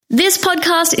This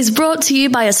podcast is brought to you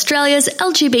by Australia's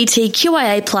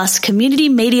LGBTQIA+ community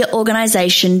media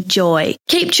organisation, Joy.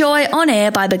 Keep Joy on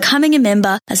air by becoming a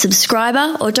member, a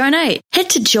subscriber or donate. Head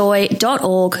to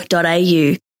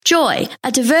joy.org.au. Joy,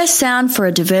 a diverse sound for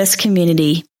a diverse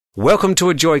community. Welcome to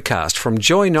a Joycast from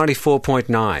Joy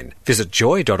 94.9. Visit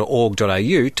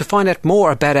joy.org.au to find out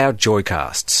more about our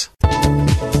Joycasts.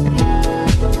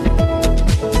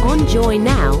 On Joy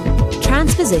Now,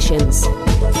 Transpositions.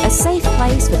 A safe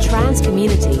place for trans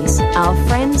communities, our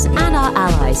friends and our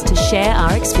allies to share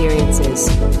our experiences.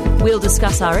 We'll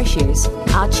discuss our issues,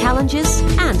 our challenges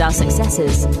and our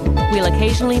successes. We'll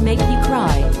occasionally make you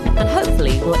cry and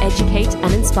hopefully we'll educate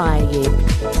and inspire you.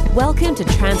 Welcome to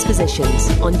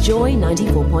Transpositions on Joy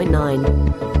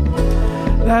 94.9.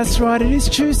 That's right, it is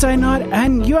Tuesday night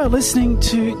and you are listening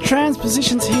to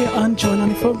Transpositions here on Joy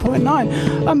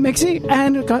 94.9. I'm Mixie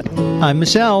and we've got... I'm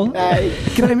Michelle. Hey,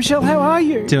 g'day Michelle, how are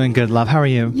you? Doing good, love. How are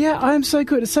you? Yeah, I am so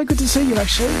good. It's so good to see you,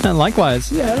 actually. And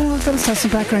likewise. Yeah, I've got to start some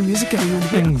background music going on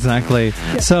here. Exactly.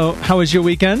 Yeah. So, how was your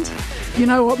weekend? You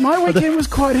know what, my weekend was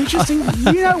quite interesting.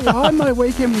 You know why my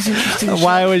weekend was interesting?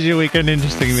 Why was your weekend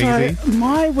interesting, Mixie? So,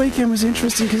 my weekend was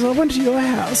interesting because I went to your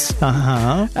house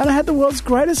Uh-huh. and I had the world's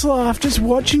greatest laugh just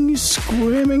watching you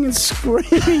screaming and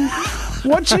screaming.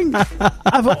 Watching,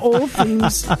 of all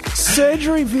things,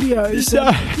 surgery videos,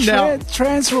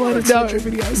 trans-related surgery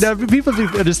videos. Now, people do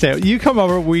understand. You come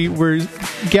over, we were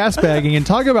gas-bagging and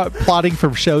talking about plotting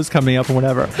for shows coming up and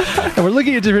whatever. And we're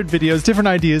looking at different videos, different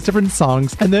ideas, different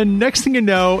songs. And then next thing you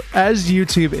know, as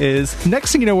YouTube is,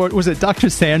 next thing you know, what was it,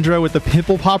 Dr. Sandra with the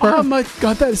pimple popper? Oh my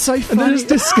God, that is so funny. And then it's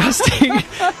disgusting.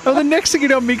 Well, the next thing you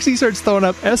know, Mixie starts throwing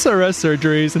up SRS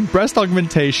surgeries and breast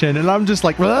augmentation. And I'm just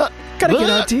like, gotta get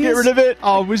ideas. Get rid of it.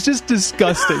 Oh, it was just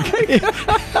disgusting. It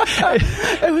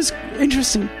was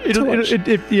interesting to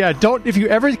watch. Don't, if you're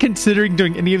ever considering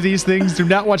doing any of these things, do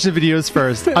not watch the videos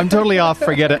first. I'm totally off.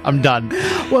 Forget it. I'm done.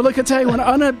 Well, look, I tell you what,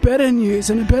 on a better news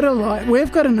and a better light,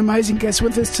 we've got an amazing guest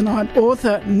with us tonight,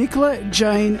 author Nicola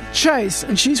Jane Chase,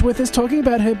 and she's with us talking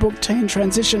about her book, Teen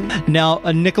Transition. Now,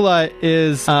 Nicola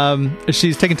is,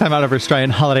 she's taken time out of her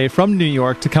Australian holiday from New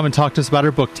York to come and talk to us about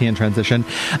her book, Teen Transition.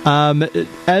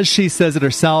 As she says it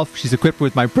herself, she's equipped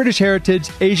with my British heritage,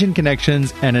 Asian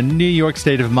connections, and a New York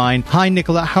state of mind. Hi,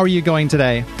 Nicola. How are you going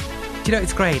today? You know,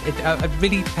 it's great. I'm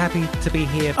really happy to be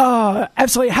here. Oh,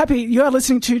 absolutely happy. You are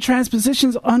listening to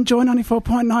Transpositions on Joy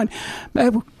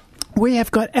 94.9. We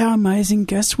have got our amazing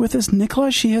guest with us,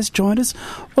 Nicola. She has joined us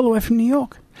all the way from New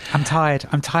York. I'm tired.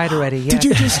 I'm tired already. Yes.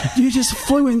 Did you just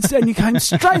flew in and you came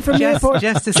straight from the airport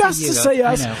just to see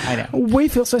us? I know. We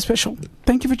feel so special.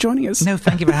 Thank you for joining us. No,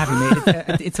 thank you for having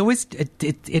me. It's always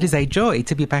it is a joy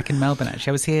to be back in Melbourne.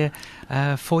 Actually, I was here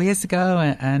 4 years ago,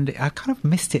 and I kind of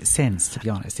missed it since. To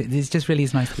be honest, it just really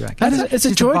is nice to be back. It's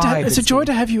a joy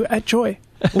to have you at Joy.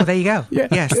 Well, there you go. Yeah.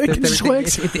 Yes, it just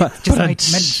works. It's just meant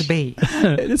to be.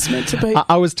 It's meant to be.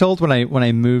 I was told when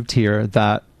I moved here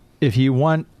that if you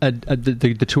want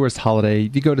the tourist holiday,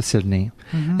 you go to Sydney.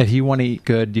 Mm-hmm. If you want to eat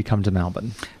good, you come to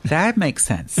Melbourne. That makes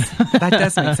sense. That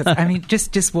does make sense. I mean,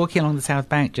 just walking along the South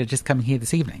Bank, just coming here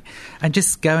this evening, and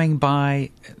just going by,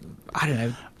 I don't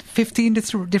know, 15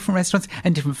 different restaurants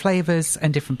and different flavors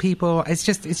and different people. It's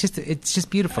just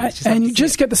beautiful. It's just and you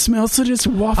just get the smells that are just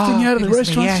wafting out of the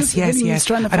restaurants. Yes.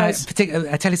 And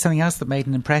I tell you something else that made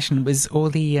an impression was all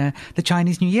the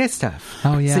Chinese New Year stuff.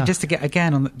 Oh yeah. So just to get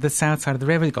again on the south side of the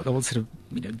river, you've got all sort of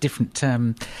different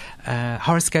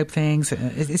horoscope things.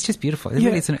 It's just beautiful. It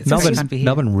really is. It's a time to be here.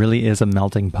 Melbourne really is a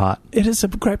melting pot. It is a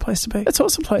great place to be. It's an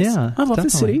awesome place. Yeah, I love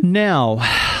this city. Now,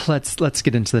 let's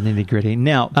get into the nitty gritty.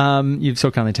 Now, you've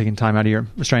so kindly taken time out of your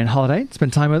Australian holiday to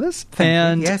spend time with us.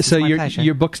 Thank you. Yes, so it's my pleasure.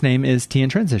 Your book's name is Teen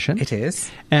Transition. It is.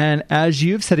 And as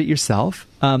you've said it yourself,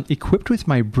 equipped with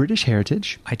my British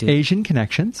heritage, I do. Asian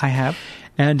connections, I have,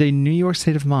 and a New York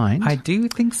state of mind. I do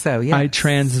think so, yes. I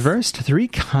transversed 3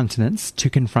 continents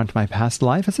to confront my past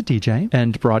life as a DJ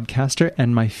and broadcaster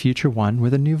and my future one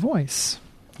with a new voice.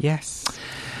 Yes.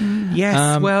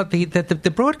 Yes, well,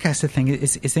 the broadcaster thing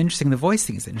is interesting. The voice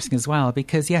thing is interesting as well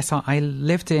because, yes, I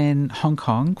lived in Hong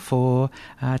Kong for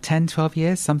 10, 12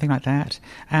 years, something like that.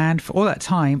 And for all that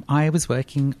time, I was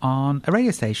working on a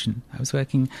radio station. I was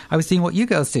doing what you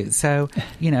girls do. So,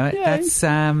 that's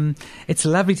it's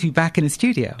lovely to be back in a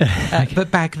studio. But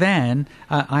back then,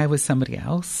 I was somebody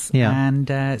else. Yeah.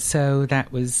 And so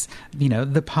that was,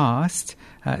 the past.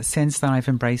 since then I've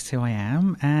embraced who I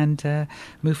am and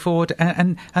moved forward.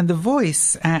 And the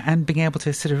voice and being able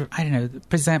to sort of, I don't know,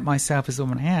 present myself as the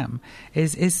woman I am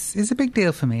is a big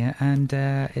deal for me, and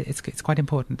it's quite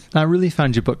important. I really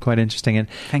found your book quite interesting, and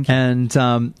thank you. And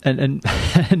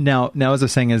now as I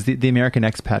was saying, as the American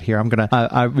expat here,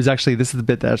 I was actually, this is the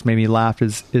bit that made me laugh,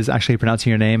 is actually pronouncing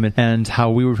your name and how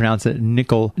we would pronounce it,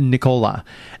 Nicola,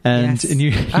 and yes. and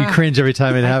you cringe every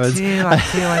time it happens.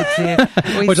 I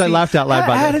do. Which I laughed out loud.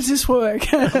 How does this work?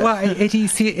 Well,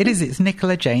 it's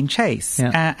Nicola Jane Chase,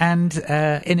 and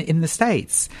in the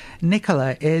States,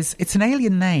 Nicola it's an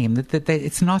alien name that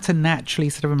it's not a naturally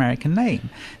sort of American name.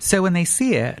 So when they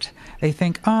see it, they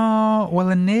think, oh, well,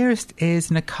 the nearest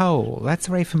is Nicole. That's a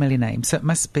very familiar name. So it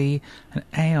must be an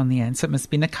A on the end. So it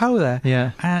must be Nicola.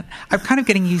 Yeah. And I'm kind of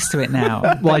getting used to it now.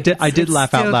 Well, I did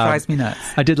laugh out loud. It drives me nuts.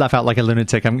 I did laugh out like a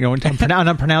lunatic. I'm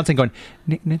pronouncing, going,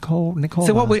 Nicole.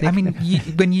 So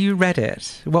when you read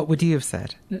it, what would you have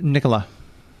said? Nicola.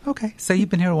 Okay, so you've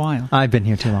been here a while. I've been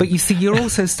here too long. But you see, you're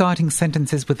also starting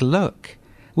sentences with look,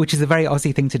 which is a very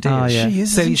Aussie thing to do. Oh, yeah. She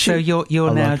is, so you're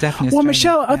now definitely. Well,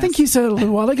 Michelle, I think you said a little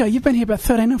while ago, you've been here about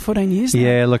 13 or 14 years now.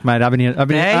 Yeah, look, mate, I've been here.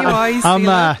 There you are. You see,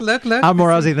 look. I'm more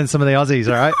Aussie than some of the Aussies,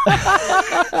 all right?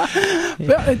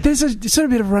 But there's a sort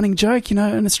of bit of a running joke,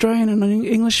 an Australian and an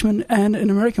Englishman and an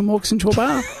American walks into a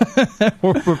bar.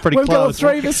 we're pretty We've close. got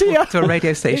three of us here. To a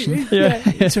radio station. Yeah,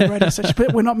 to a radio station.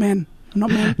 But we're not men. Not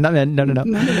men.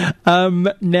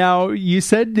 No. Now, you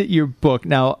said that your book,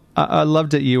 now, I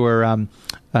loved that you were,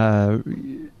 so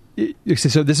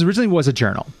this originally was a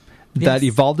journal that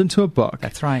evolved into a book.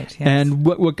 That's right, yes. And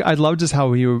what I loved is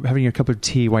how you were having your cup of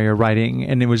tea while you're writing,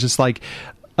 and it was just like,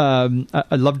 I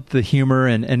loved the humor,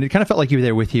 and it kind of felt like you were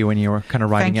there with you when you were kind of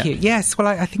writing it. Thank you. Yes, well,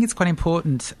 I think it's quite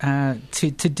important to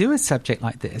do a subject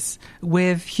like this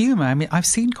with humor. I mean, I've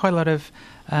seen quite a lot of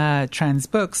trans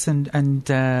books and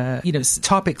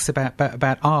topics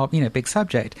about our big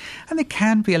subject, and they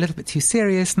can be a little bit too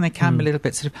serious, and they can be a little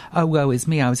bit sort of, oh, woe is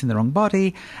me, I was in the wrong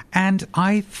body. And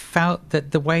I felt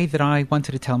that the way that I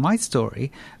wanted to tell my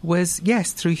story was,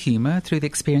 yes, through humour, through the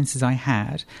experiences I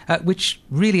had, which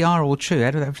really are all true.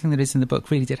 Everything that is in the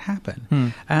book really did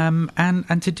happen,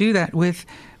 and to do that with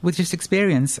just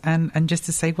experience and just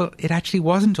to say, well, it actually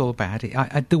wasn't all bad.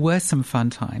 There were some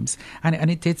fun times,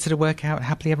 and it did sort of work out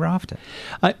happily ever after.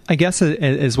 I guess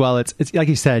as well, it's like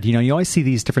you said, you always see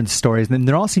these different stories, and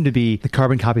they all seem to be the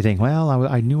carbon copy thing. Well,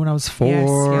 I knew when I was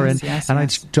 4, and I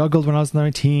struggled when I was in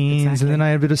my teens, exactly. And then I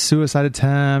had a bit of suicide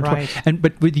attempt. Right.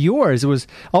 But with yours, it was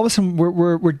all of a sudden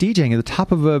we're DJing at the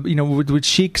top of with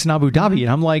sheiks in Abu Dhabi, and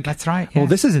I'm like, that's right. Yes. Well,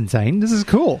 this is insane. This is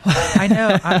cool. I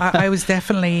know. I was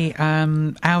definitely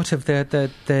out of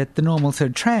the normal sort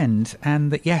of trend,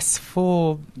 and that, yes,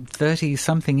 for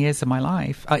 30-something years of my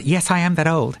life, yes, I am that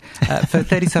old, for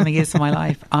 30-something years of my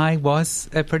life, I was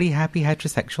a pretty happy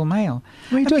heterosexual male.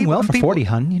 Well, you're doing well for 40,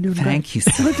 hun. You're doing Thank you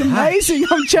so much. It's amazing.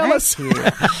 I'm jealous.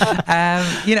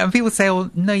 And people say, well,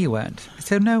 no, you weren't.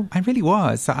 So, no, I really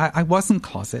was. I wasn't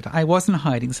closet. I wasn't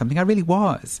hiding something. I really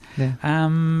was. Yeah.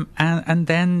 And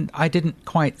then I didn't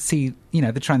quite see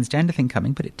the transgender thing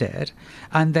coming, but it did.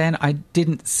 And then I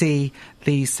didn't see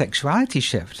the sexuality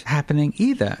shift happening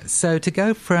either. So to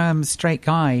go from straight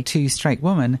guy to straight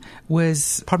woman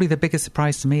was probably the biggest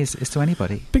surprise to me as to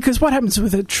anybody. Because what happens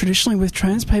with it traditionally with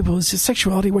trans people is your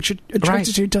sexuality, what you're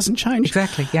attracted to, doesn't change.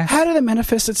 Exactly, yes. How did it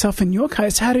manifest itself in your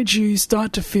case? How did you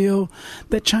start to feel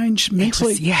that change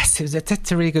mentally?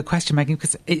 That's a really good question, Megan,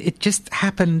 because it just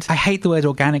happened. I hate the word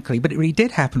organically, but it really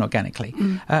did happen organically.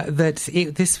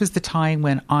 This was the time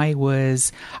when I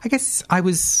was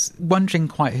wondering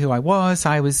quite who I was.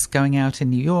 I was going out in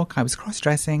New York. I was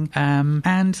cross-dressing,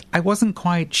 and I wasn't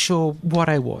quite sure what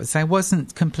I was. I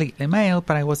wasn't completely male,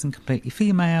 but I wasn't completely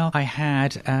female.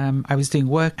 I was doing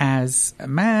work as a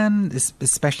man,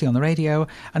 especially on the radio,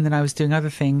 and then I was doing other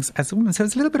things as a woman. So it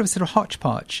was a little bit of a sort of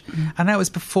hodgepodge, and that was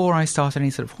before I started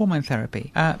any sort of hormone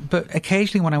therapy. But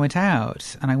occasionally when I went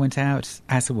out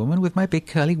as a woman with my big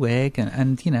curly wig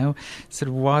and sort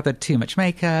of rather too much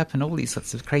makeup and all these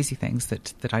sorts of crazy things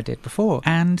that I did before,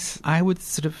 and I would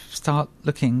sort of start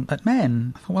looking at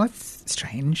men. I thought, well, that's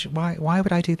strange. Why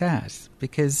would I do that?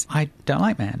 Because I don't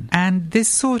like men. And this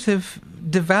sort of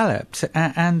developed,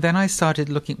 and then I started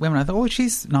looking at women. I thought, oh,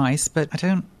 she's nice, but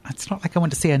it's not like I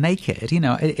want to see her naked.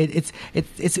 It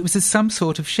was some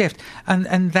sort of shift,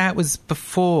 and that was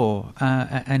before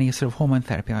any sort of hormone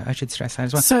therapy. I should stress that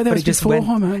as well. So that was before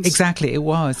hormones. Exactly, it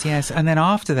was, yes. And then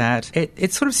after that,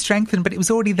 it sort of strengthened, but it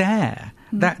was already there.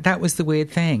 that was the weird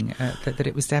thing, that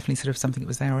it was definitely sort of something that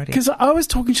was there already. Because I was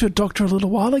talking to a doctor a little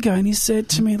while ago, and he said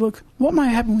to me, look, what may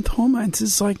happen with hormones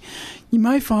is like you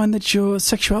may find that your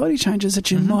sexuality changes,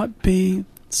 that you might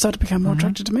start to become more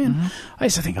attracted to men. I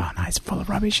used to think, oh no, it's full of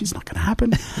rubbish, it's not going to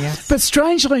happen. Yes. But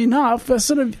strangely enough,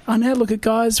 I now look at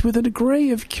guys with a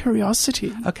degree of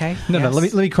curiosity. Okay. No,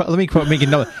 let me quote Megan.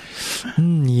 No,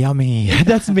 yummy.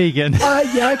 That's Megan.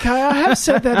 Yeah, okay. I have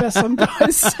said that about some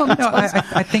guys sometimes. No,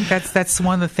 I think that's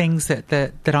one of the things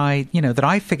that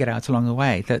I figured out along the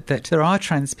way, that there are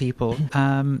trans people,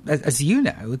 as you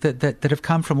know, that have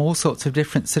come from all sorts of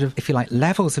different sort of, if you like,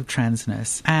 levels of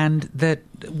transness, and that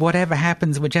whatever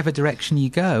happens, whichever direction you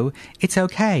go, it's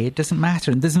okay. It doesn't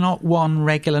matter. And there's not one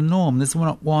regular norm. There's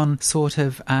not one sort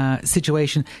of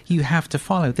situation you have to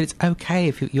follow. That it's okay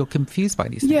if you're confused by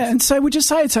these things. Yeah, and so would you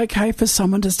say it's okay for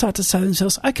someone to start to say to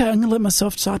themselves, okay, I'm going to let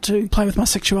myself start to play with my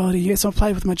sexuality. Yes, I'll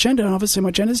play with my gender, and obviously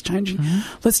my gender's changing.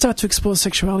 Let's start to explore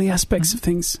sexuality aspects of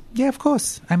things. Yeah, of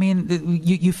course. I mean,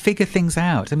 you figure things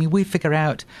out. I mean, we figure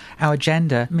out our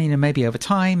gender, maybe over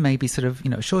time, maybe sort of,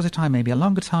 a shorter time, maybe a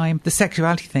longer time. The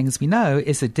sexuality thing, as we know,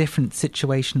 is a different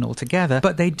situation altogether,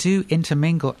 but they do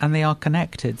intermingle and they are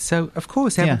connected. So, of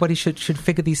course, everybody should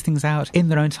figure these things out in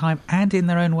their own time and in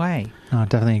their own way. Oh,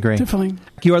 definitely agree. Definitely.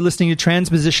 You are listening to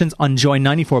Transpositions on Joy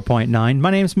 94.9. My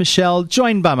name is Michelle,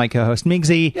 joined by my co-host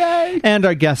Migsy. Yay! And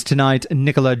our guest tonight,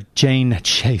 Nicola Jane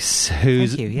Chase,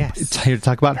 who's here to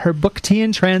talk about her book, Tea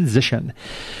in Transition.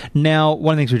 Now,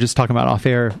 one of the things we were just talking about off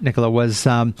air, Nicola, was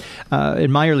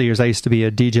in my early years, I used to be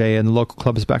a DJ in the local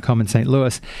clubs back home in St.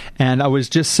 Louis, and I was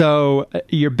just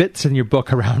your bits in your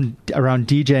book around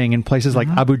DJing in places like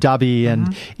Abu Dhabi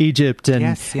and Egypt,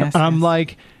 and I'm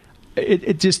like,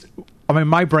 it just... I mean,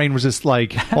 my brain was just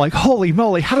like, holy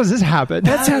moly, how does this happen?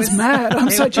 That sounds mad. I'm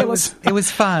so jealous. It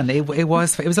was fun. It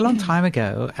was a long time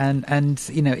ago, and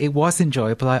it was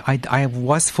enjoyable. I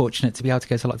was fortunate to be able to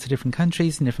go to lots of different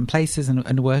countries and different places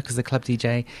and work as a club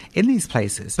DJ in these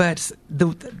places. But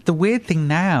the weird thing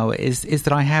now is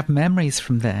that I have memories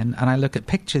from then, and I look at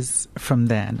pictures from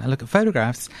then. I look at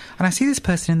photographs, and I see this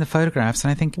person in the photographs,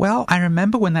 and I think, well, I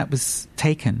remember when that was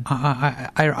taken.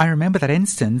 I remember that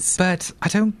instance, but I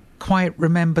don't quite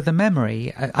remember the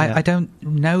memory. I don't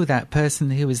know that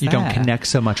person who was there. You don't connect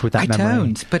so much with that memory. I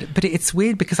don't, but it's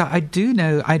weird because I do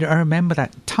know, I remember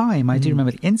that time, I do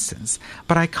remember the instance,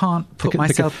 but I can't put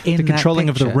myself in that the controlling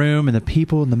picture. of the room and the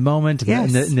people and the moment, and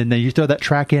then you throw that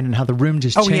track in and how the room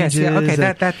just changes. Oh yes,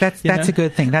 okay, that's a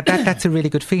good thing. That's a really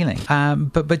good feeling.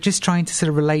 But just trying to sort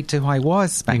of relate to who I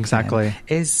was back then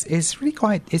is really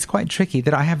quite tricky.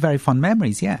 That I have very fond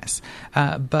memories, yes,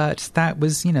 but that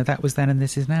was then and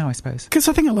this is now, I suppose. Because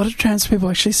I think a lot of trans people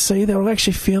actually they'll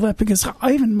actually feel that, because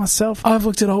even myself, I've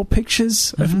looked at old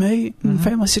pictures of me in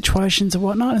family situations and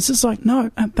whatnot, and it's just like, no,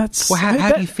 that's... Well,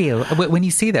 how do you feel? When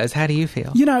you see those, how do you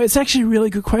feel? It's actually a really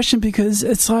good question, because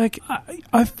it's like,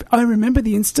 I remember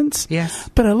the instance, yes,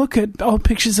 but I look at old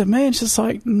pictures of me and it's just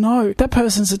like, no, that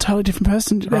person's a totally different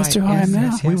person as to who I am now.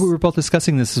 Yes. We were both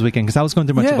discussing this weekend, because I was going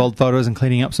through a bunch of old photos and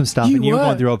cleaning up some stuff, and you were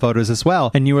going through old photos as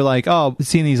well, and you were like, oh,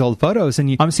 seeing these old photos,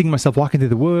 and I'm seeing myself walking through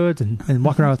the woods and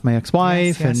walking around with my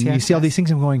ex-wife, you see all these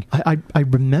things, and I'm going, I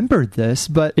remembered this,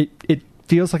 but it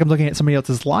feels like I'm looking at somebody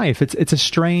else's life. It's a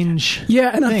strange thing.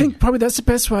 I think probably that's the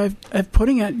best way of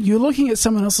putting it. You're looking at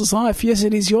someone else's life. Yes,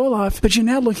 it is your life, but you're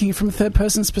now looking at it from a third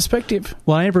person's perspective.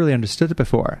 Well, I never really understood it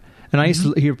before. And I used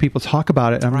to hear people talk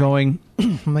about it, and I'm going,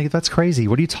 I'm like, that's crazy.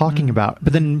 What are you talking about?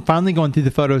 But then finally going through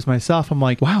the photos myself, I'm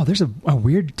like, wow, there's a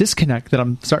weird disconnect that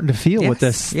I'm starting to feel with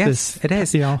this. Yes, it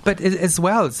is. But as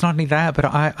well, it's not only that, but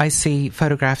I see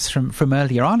photographs from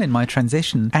earlier on in my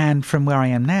transition and from where I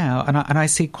am now, and I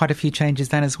see quite a few changes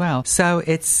then as well. So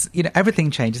it's,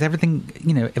 everything changes, everything,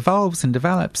 evolves and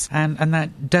develops, and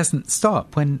that doesn't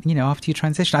stop when, after you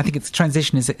transition. I think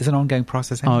transition is an ongoing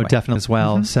process anyway. Oh, definitely as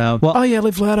well. So,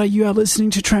 Live Louder. You are listening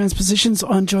to Transpositions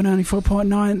on Joy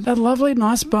 94.9. That lovely,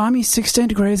 nice, balmy 16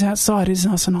 degrees outside is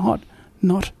nice and hot.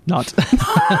 Not.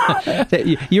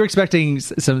 You were expecting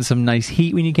some nice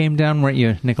heat when you came down, weren't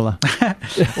you, Nicola?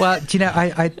 Well,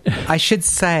 I should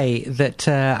say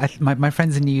that my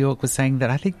friends in New York were saying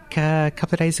that I think a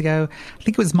couple of days ago, I think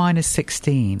it was minus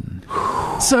 16.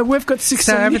 So we've got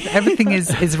 16. So everything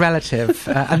is relative,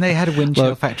 and they had a wind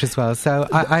chill factor as well. So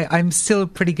I'm still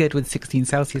pretty good with 16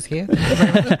 Celsius here.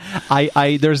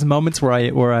 There's moments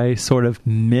where I sort of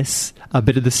miss a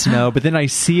bit of the snow, but then I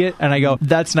see it and I go,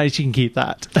 that's nice, you can keep believe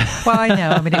that. Well, I know.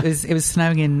 I mean, it was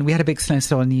snowing we had a big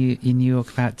snowstorm in New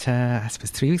York about, I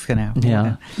suppose, 3 weeks ago now.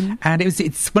 Yeah. And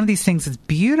it's one of these things that's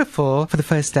beautiful for the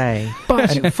first day,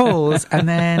 and it falls, and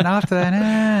then after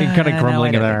that, you're kind of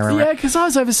grumbling there. Yeah, because I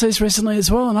was overseas recently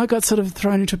as well, and I got sort of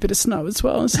thrown into a bit of snow as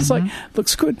well. It's just like,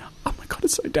 looks good. Oh my God,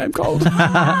 it's so damn cold.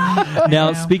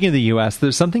 Now, speaking of the U.S.,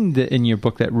 there's something in your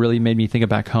book that really made me think of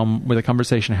back home with a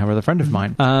conversation I had with a friend of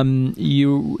mine.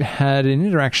 You had an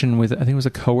interaction with, I think it was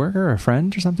a coworker or a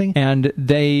friend or something, and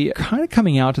they kind of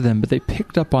coming out to them, but they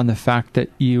picked up on the fact that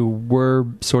you were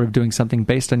sort of doing something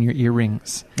based on your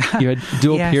earrings. You had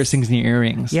dual piercings in your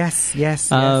earrings. Yes.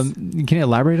 Can you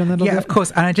elaborate on that a little bit? Yeah, of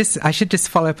course. And I should just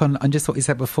follow up on just what you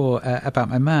said before about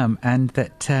my mum, and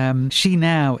that she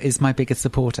now is my biggest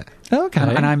supporter. Okay.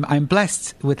 And I'm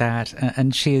blessed with that.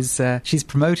 And she's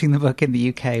promoting the book in the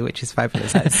UK, which is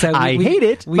fabulous. So I hate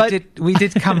it. We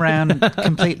did come around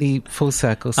completely full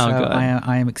circle. So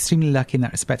I am extremely lucky in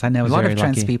that respect. I know a lot of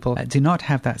trans people do not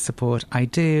have that support. I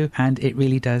do, and it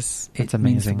really does. It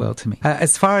means the world to me.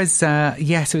 As far as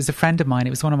yes, it was a friend of mine. It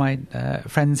was one of my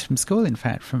friends from school, in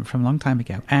fact, from a long time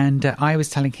ago. And I was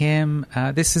telling him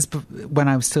this is when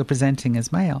I was still presenting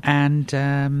as male, and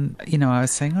I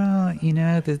was saying,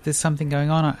 there's something going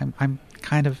on. I'm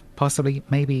kind of possibly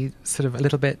maybe sort of a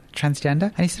little bit transgender.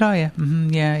 And he said, oh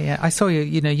yeah, I saw you,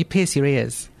 you pierce your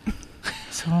ears.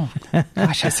 So,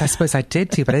 gosh, I suppose I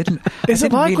did too, but I didn't.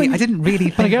 I didn't really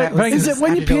think that was. Is it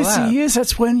when you pierce your ears?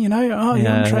 That's when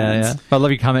I'm trans. Yeah. I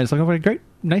love your comments. Like, oh, what a great,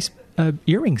 nice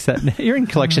earring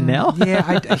collection now.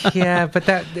 But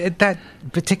that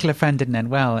particular friend didn't end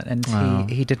well, and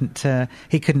he didn't.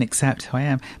 He couldn't accept who I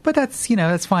am. But that's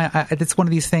that's fine. It's one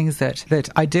of these things that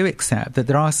I do accept, that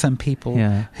there are some people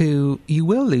who you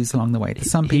will lose along the way. There's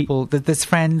some people that there's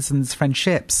friends and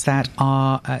friendships that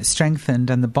are strengthened,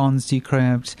 and the bonds do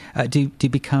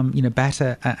become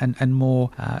better and more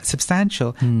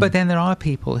substantial. But then there are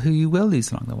people who you will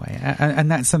lose along the way, and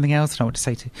that's something else that I want to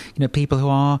say to people who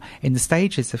are in the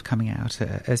stages of coming out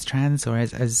as trans or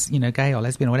as gay or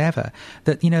lesbian or whatever,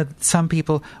 that some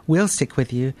people will stick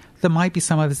with you. There might be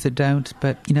some others that don't,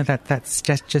 but that's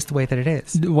just the way that it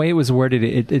is. The way it was worded,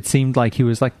 it seemed like he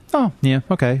was like, oh yeah,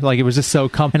 okay, like it was just so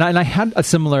and I had a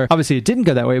similar, obviously it didn't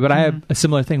go that way, but I had a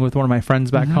similar thing with one of my friends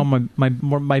back home,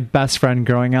 my best friend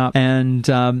growing up, and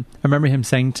I remember him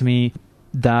saying to me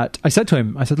that I said to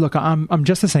him, look, I'm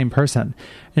just the same person.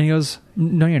 And he goes,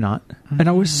 no, you're not. And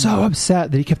I was so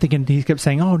upset that he kept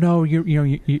saying, oh no,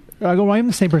 I go, well, I'm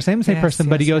the same person. I'm the same person.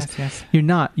 But he goes, you're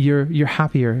not. You're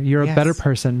happier. You're a better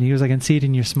person. He goes, I can see it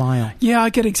in your smile. Yeah,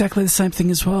 I get exactly the same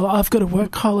thing as well. I've got a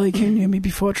work colleague who knew me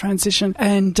before transition,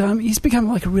 and he's become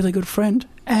like a really good friend.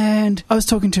 And I was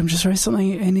talking to him just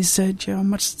recently, and he said,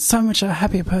 I'm so much a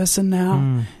happier person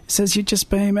now. He says, you just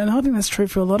beam. And I think that's true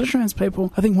for a lot of trans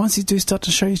people. I think once you do start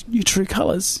to show your true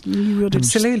colours, you will do.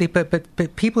 Absolutely,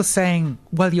 but people saying,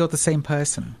 well, you're the same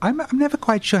person. I'm never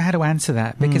quite sure how to answer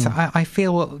that, because I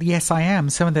feel, well, yes, I am.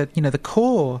 Some of the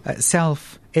core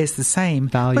self is the same.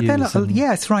 Values. But then,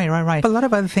 yes, right. But a lot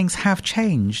of other things have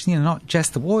changed. Not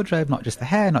just the wardrobe, not just the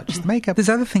hair, not just the makeup. There's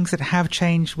other things that have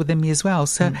changed within me as well.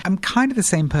 So I'm kind of the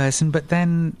same person, but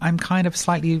then I'm kind of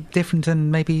slightly different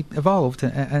and maybe evolved,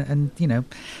 and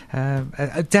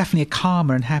definitely a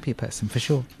calmer and happier person for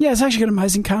sure. Yeah, it's actually an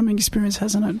amazing calming experience,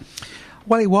 hasn't it?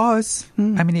 Well, it was.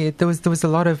 I mean, there was a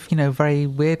lot of very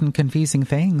weird and confusing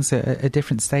things at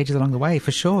different stages along the way,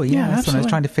 for sure. That's when I was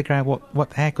trying to figure out what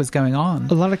the heck was going on.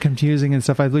 A lot of confusing and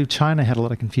stuff. I believe China had a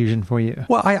lot of confusion for you.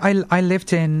 Well, I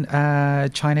lived in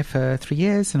China for 3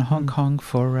 years and Hong Kong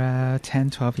for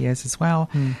 10, 12 years as well.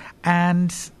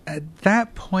 And at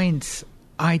that point,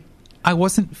 I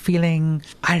wasn't feeling,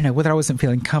 I don't know, whether I wasn't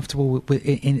feeling comfortable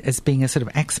as being a sort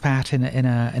of expat in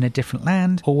a different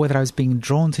land, or whether I was being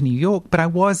drawn to New York, but I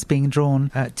was being drawn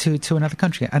to another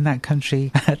country, and that country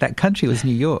was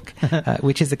New York,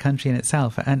 which is a country in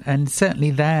itself, and certainly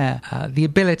there, the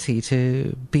ability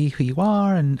to be who you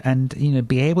are and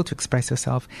be able to express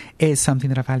yourself is something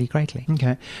that I value greatly.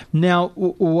 Okay. Now,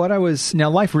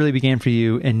 life really began for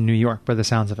you in New York, by the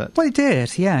sounds of it. Well, it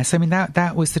did, yes. I mean,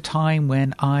 that was the time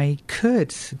when I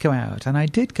could go out, and I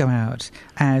did go out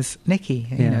as Nikki.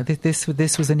 This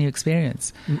was a new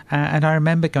experience, and I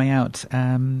remember going out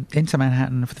into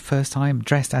Manhattan for the first time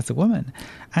dressed as a woman,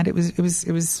 and it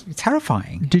was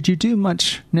terrifying. Did you do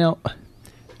much? Now,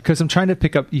 because I'm trying to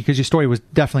pick up, because your story was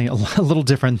definitely a little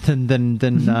different than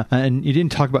and you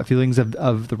didn't talk about feelings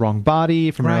of the wrong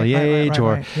body from an early age,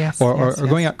 or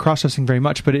going out cross-dressing very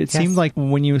much, but it seemed like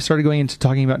when you started going into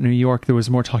talking about New York, there was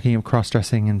more talking of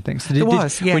cross-dressing and things.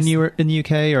 When you were in the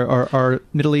UK or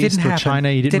Middle East or China,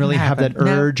 you didn't really have that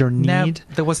urge or need? No,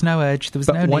 there was no urge. There was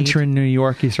no need. But once you're in New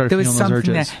York, you started feeling those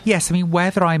urges. There. Yes, I mean,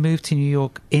 whether I moved to New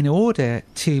York in order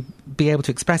to be able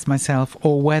to express myself,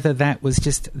 or whether that was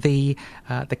just the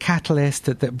catalyst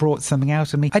that brought something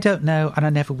out of me, I don't know, and I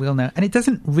never will know. And it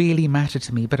doesn't really matter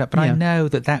to me, but I know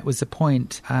that was a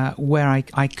point where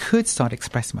I could start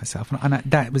expressing myself, and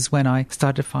that was when I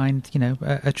started to find,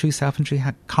 a true self and true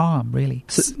calm, really.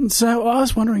 So I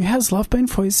was wondering, how's love been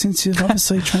for you since you've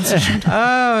obviously transitioned?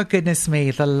 Oh, goodness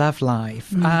me, the love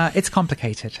life. It's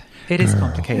complicated. It is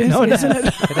complicated. Isn't it?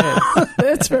 It is.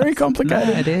 It's very complicated.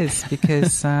 No, it is,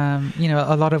 because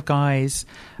a lot of guys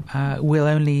will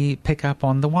only pick up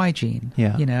on the Y gene,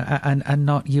 and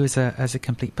not you as a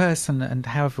complete person. And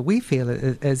however we feel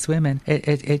as women,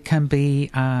 it can be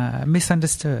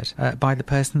misunderstood by the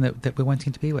person that we're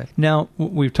wanting to be with. Now,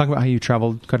 we've talked about how you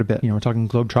traveled quite a bit. We're talking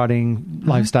globetrotting,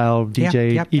 lifestyle,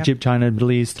 DJ, Egypt, China,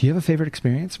 Middle East. Do you have a favorite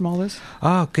experience from all this?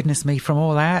 Oh, goodness me, from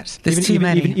all that? There's too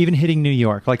many. Even hitting New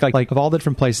York, like of all the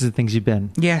different places and things you've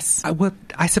been. Yes. Well,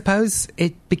 I suppose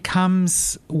it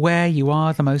becomes where you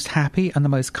are the most happy and the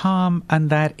most calm,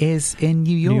 and that is in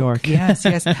New York. Yes.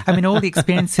 I mean, all the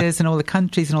experiences and all the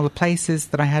countries and all the places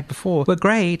that I had before were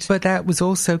great, but that was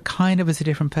also kind of as a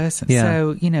different person. Yeah.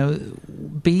 So,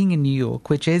 being in New York,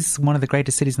 which is one of the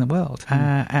greatest cities in the world,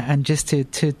 and just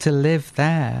to live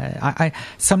there, I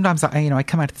sometimes I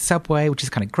come out of the subway, which is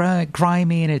kind of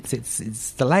grimy, and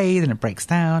it's delayed and it breaks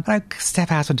down, and I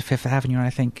step out onto Fifth Avenue and I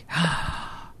think,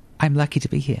 I'm lucky to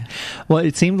be here. Well,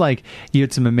 it seemed like you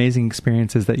had some amazing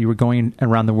experiences, that you were going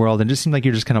around the world, and it just seemed like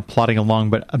you're just kind of plodding along,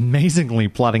 but amazingly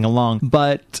plodding along.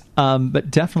 But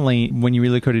definitely when you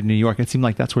relocated to New York, it seemed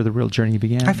like that's where the real journey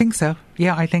began. I think so.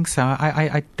 Yeah, I think so.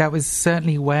 I that was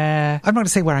certainly where, I'm not going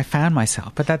to say where I found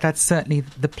myself, but that's certainly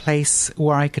the place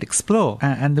where I could explore.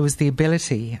 And there was the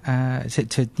ability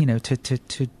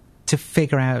to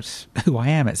figure out who I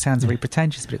am. It sounds very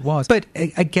pretentious, but it was. But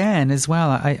again, as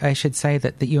well, I should say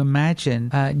that you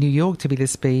imagine New York to be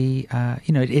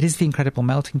it is the incredible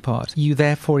melting pot. You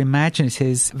therefore imagine it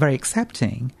is very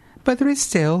accepting. But there is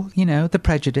still, the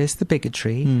prejudice, the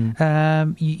bigotry.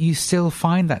 You still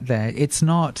find that there. It's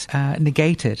not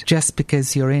negated just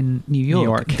because you're in New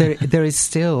York. There is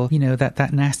still, that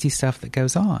nasty stuff that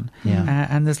goes on. Yeah.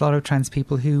 And there's a lot of trans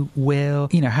people who will,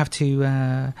 have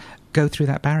to go through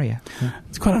that barrier. Yeah.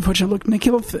 It's quite unfortunate. Look,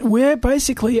 Nicola, we're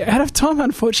basically out of time,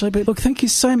 unfortunately, but look, thank you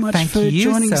so much for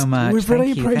joining us. We've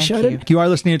really appreciated it. You are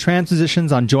listening to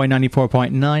Transpositions on Joy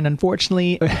 94.9.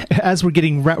 Unfortunately, as we're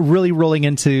getting really rolling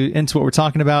into what we're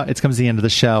talking about, it's come to the end of the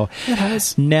show. It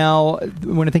has. Now, I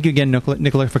want to thank you again,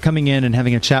 Nicola, for coming in and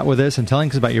having a chat with us and telling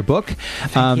us about your book.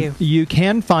 Thank you. You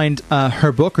can find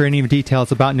her book or any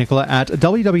details about Nicola at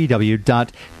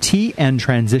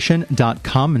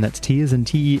www.tntransition.com, and that's T as in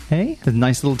TEA. The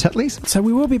nice little Tetleys. So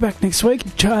we will be back next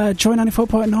week. Joy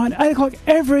 94.9, 8 o'clock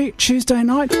every Tuesday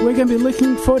night. We're going to be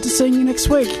looking forward to seeing you next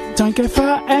week. Don't go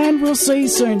far, and we'll see you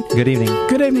soon. Good evening.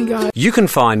 Good evening, guys. You can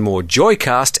find more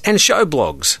Joycast and show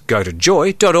blogs. Go to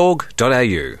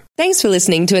joy.org.au. Thanks for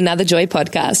listening to another Joy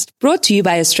podcast, brought to you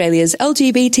by Australia's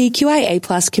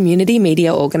LGBTQIA+ community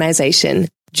media organisation,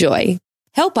 Joy.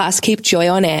 Help us keep Joy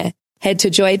on air. Head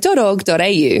to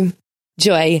joy.org.au.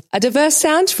 Joy, a diverse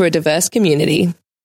sound for a diverse community.